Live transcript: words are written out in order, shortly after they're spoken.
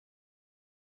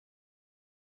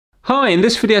Hi, in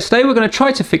this video today we're going to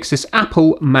try to fix this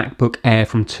Apple MacBook Air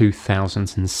from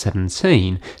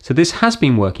 2017. So this has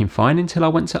been working fine until I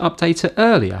went to update it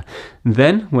earlier.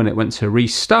 Then when it went to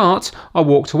restart, I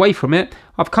walked away from it.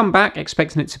 I've come back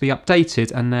expecting it to be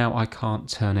updated and now I can't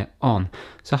turn it on.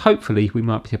 So hopefully we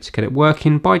might be able to get it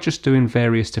working by just doing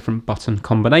various different button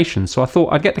combinations. So I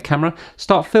thought I'd get the camera,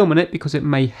 start filming it because it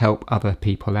may help other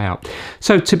people out.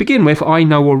 So to begin with, I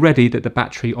know already that the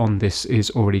battery on this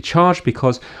is already charged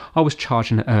because I was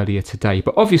charging it earlier today.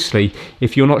 But obviously,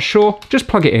 if you're not sure, just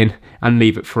plug it in and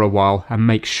leave it for a while and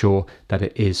make sure that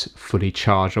it is fully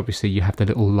charged. Obviously, you have the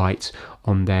little light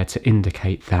on there to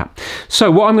indicate that. So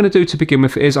what I'm going to do to begin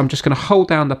with is I'm just going to hold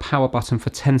down the power button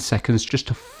for 10 seconds just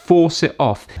to force it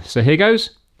off. So here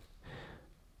goes.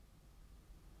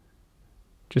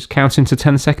 Just counting to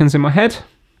 10 seconds in my head.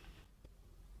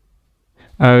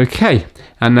 Okay,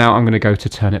 and now I'm going to go to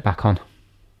turn it back on.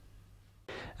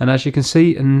 And as you can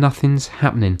see, nothing's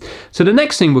happening. So the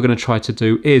next thing we're going to try to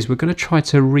do is we're going to try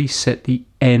to reset the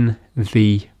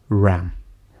NVRAM.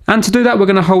 And to do that, we're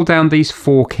going to hold down these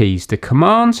four keys: the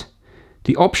Command,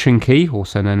 the Option key,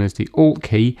 also known as the Alt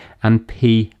key, and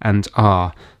P and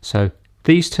R. So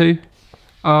these two,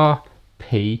 R,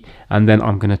 P, and then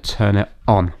I'm going to turn it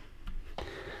on.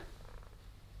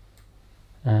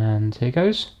 And here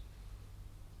goes.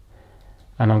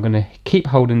 And I'm going to keep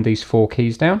holding these four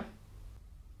keys down.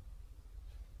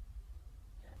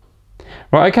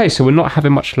 Right, okay, so we're not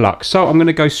having much luck. So I'm going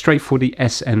to go straight for the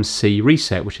SMC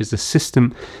reset, which is the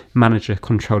System Manager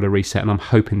Controller reset, and I'm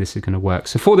hoping this is going to work.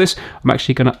 So for this, I'm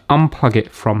actually going to unplug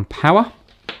it from power.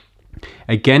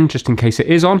 Again, just in case it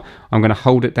is on, I'm going to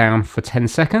hold it down for 10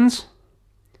 seconds.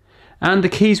 And the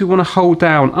keys we want to hold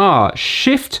down are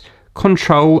Shift,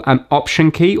 Control, and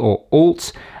Option key, or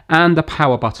Alt, and the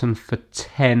power button for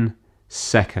 10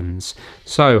 seconds.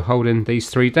 So holding these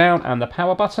three down and the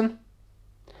power button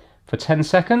for 10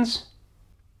 seconds.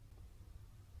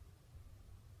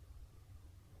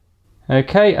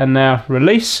 Okay, and now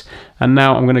release. And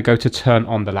now I'm going to go to turn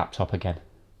on the laptop again.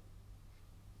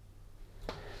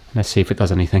 Let's see if it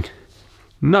does anything.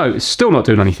 No, it's still not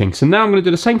doing anything. So now I'm going to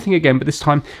do the same thing again, but this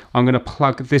time I'm going to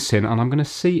plug this in and I'm going to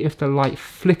see if the light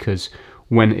flickers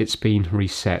when it's been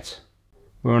reset.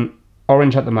 We're on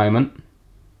orange at the moment.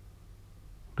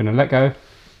 I'm going to let go.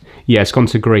 Yeah, it's gone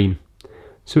to green.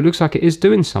 So it looks like it is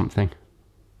doing something,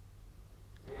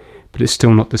 but it's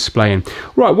still not displaying.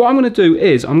 Right, what I'm going to do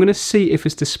is I'm going to see if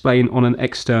it's displaying on an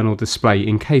external display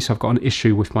in case I've got an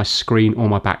issue with my screen or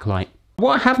my backlight.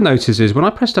 What I have noticed is when I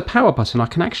press the power button, I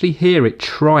can actually hear it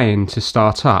trying to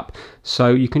start up. So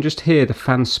you can just hear the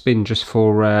fan spin just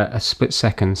for a split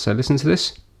second. So listen to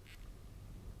this.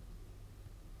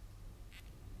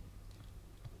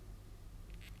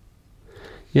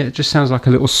 Yeah, it just sounds like a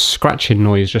little scratching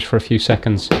noise just for a few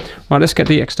seconds. Right, let's get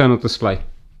the external display.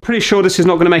 Pretty sure this is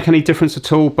not going to make any difference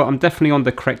at all, but I'm definitely on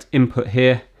the correct input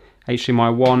here,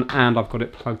 HDMI 1, and I've got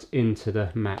it plugged into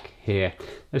the Mac here.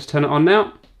 Let's turn it on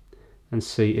now and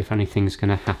see if anything's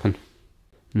going to happen.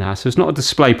 Nah, so it's not a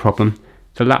display problem.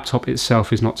 The laptop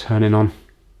itself is not turning on.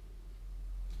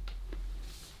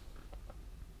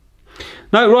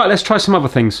 No, right, let's try some other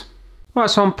things. Right,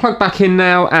 so I'm plugged back in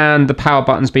now and the power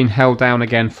button's been held down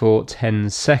again for 10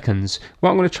 seconds. What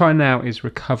I'm going to try now is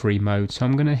recovery mode. So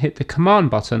I'm going to hit the Command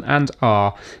button and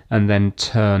R and then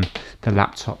turn the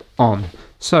laptop on.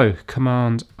 So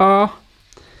Command R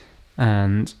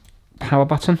and power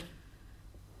button.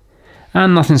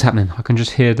 And nothing's happening. I can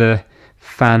just hear the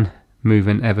fan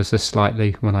moving ever so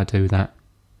slightly when I do that.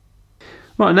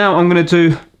 Right, now I'm going to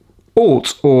do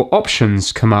Alt or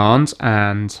Options Command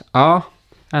and R.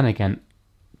 And again,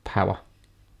 power.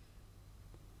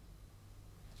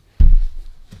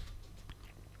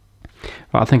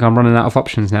 Right, I think I'm running out of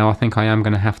options now. I think I am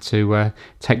going to have to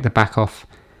take the back off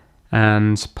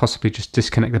and possibly just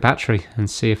disconnect the battery and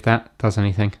see if that does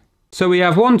anything. So we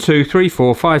have 1, 2, 3,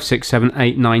 4, 5, 6, 7,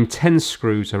 8, 9, 10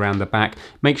 screws around the back.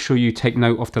 Make sure you take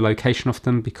note of the location of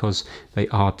them because they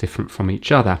are different from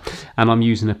each other. And I'm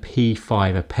using a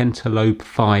P5, a Pentalobe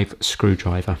 5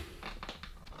 screwdriver.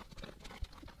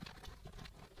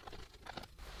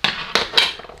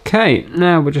 Okay,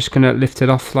 now we're just going to lift it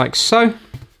off like so.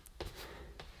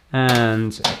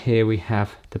 And here we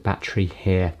have the battery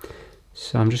here.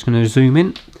 So I'm just going to zoom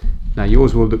in. Now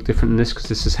yours will look different than this because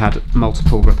this has had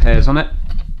multiple repairs on it.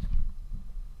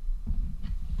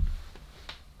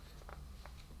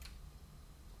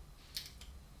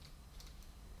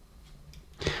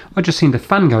 I just seen the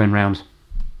fan going round.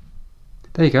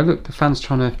 There you go, look, the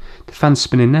fan's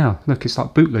spinning now. Look, it's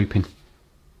like boot looping.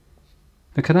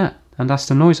 Look at that. And that's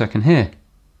the noise I can hear.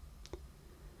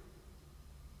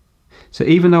 So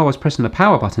even though I was pressing the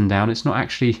power button down, it's not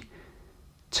actually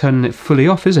turning it fully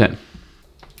off, is it?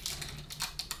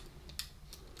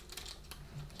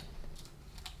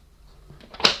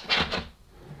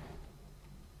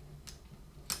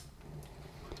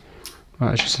 Right,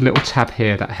 there's just a little tab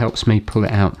here that helps me pull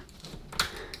it out.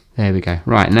 There we go.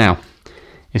 Right, now,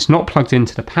 it's not plugged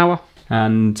into the power,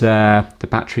 and the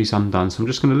battery's undone. So I'm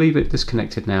just going to leave it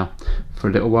disconnected now for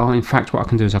a little while. In fact, what I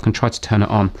can do is I can try to turn it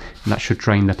on, and that should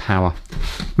drain the power.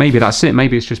 Maybe that's it.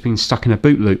 Maybe it's just been stuck in a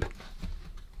boot loop.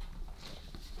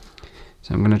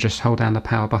 So I'm going to just hold down the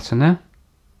power button now.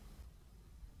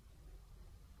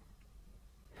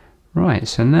 Right,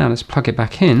 so now let's plug it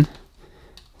back in,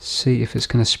 see if it's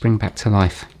going to spring back to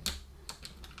life.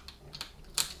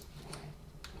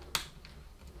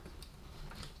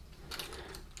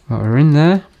 Right, we're in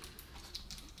there.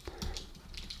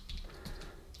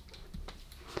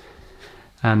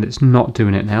 And it's not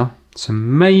doing it now. So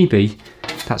maybe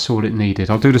that's all it needed.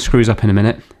 I'll do the screws up in a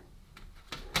minute.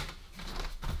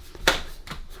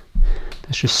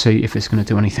 Let's just see if it's going to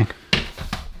do anything.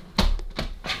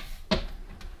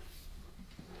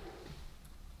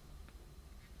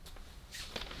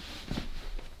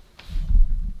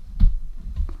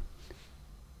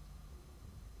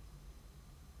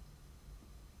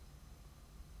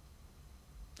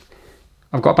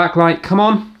 I've got backlight, come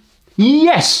on.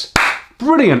 Yes!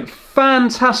 Brilliant,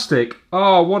 fantastic.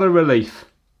 Oh, what a relief.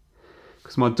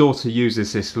 Because my daughter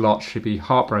uses this a lot. She'd be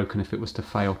heartbroken if it was to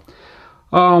fail.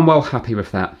 Oh, I'm well happy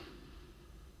with that.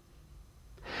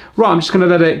 Right, I'm just going to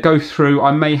let it go through.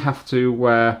 I may have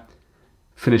to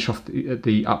finish off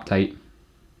the update.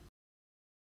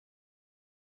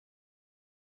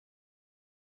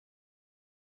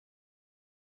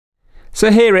 So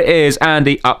here it is, and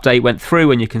the update went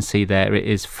through, and you can see there it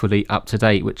is fully up to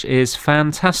date, which is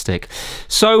fantastic.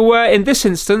 So in this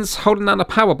instance, holding down the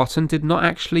power button did not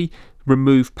actually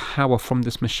remove power from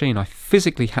this machine. I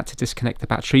physically had to disconnect the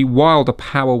battery while the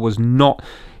power was not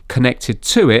connected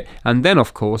to it, and then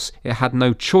of course it had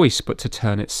no choice but to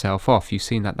turn itself off. You've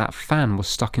seen that that fan was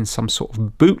stuck in some sort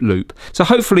of boot loop. So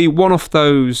hopefully one of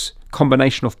those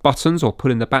combination of buttons or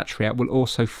pulling the battery out will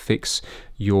also fix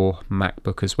your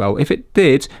MacBook as well. If it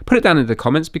did, put it down in the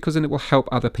comments, because then it will help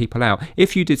other people out.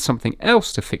 If you did something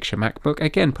else to fix your MacBook,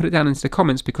 again, put it down into the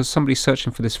comments, because somebody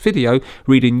searching for this video,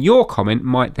 reading your comment,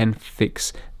 might then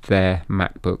fix their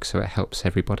MacBook, so it helps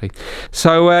everybody.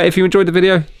 So if you enjoyed the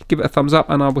video, give it a thumbs up,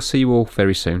 and I will see you all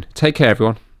very soon. Take care,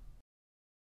 everyone.